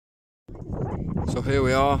So here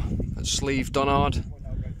we are at Slieve Donard,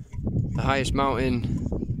 the highest mountain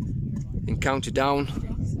in County Down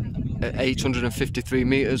at 853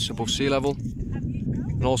 metres above sea level,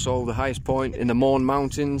 and also the highest point in the Mourne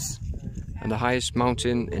Mountains and the highest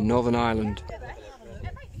mountain in Northern Ireland.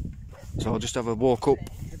 So I'll just have a walk up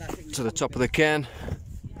to the top of the cairn,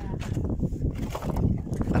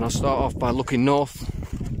 and I'll start off by looking north.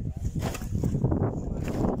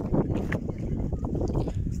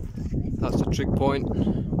 That's the trig point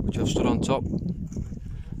which I've stood on top.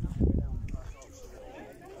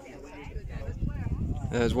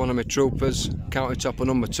 There's one of my troopers, county topper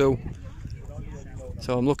number 2.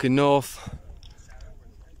 So I'm looking north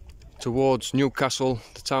towards Newcastle,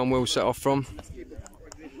 the town where we set off from.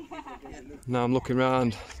 Now I'm looking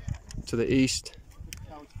round to the east,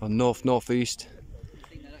 or north-northeast,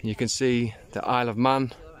 and you can see the Isle of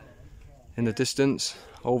Man in the distance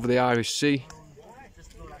over the Irish Sea.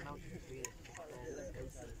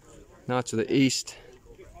 Now to the east,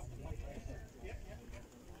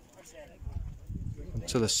 and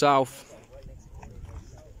to the south,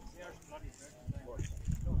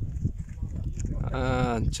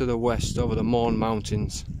 and to the west over the Mourne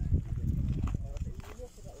Mountains.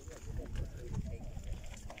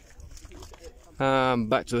 And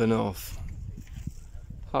back to the north.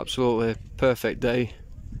 Absolutely perfect day.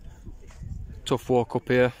 Tough walk up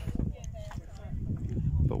here,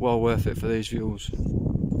 but well worth it for these views.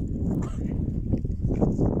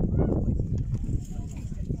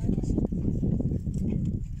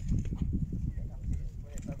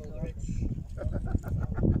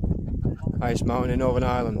 Highest mountain in Northern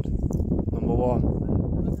Ireland, number 1.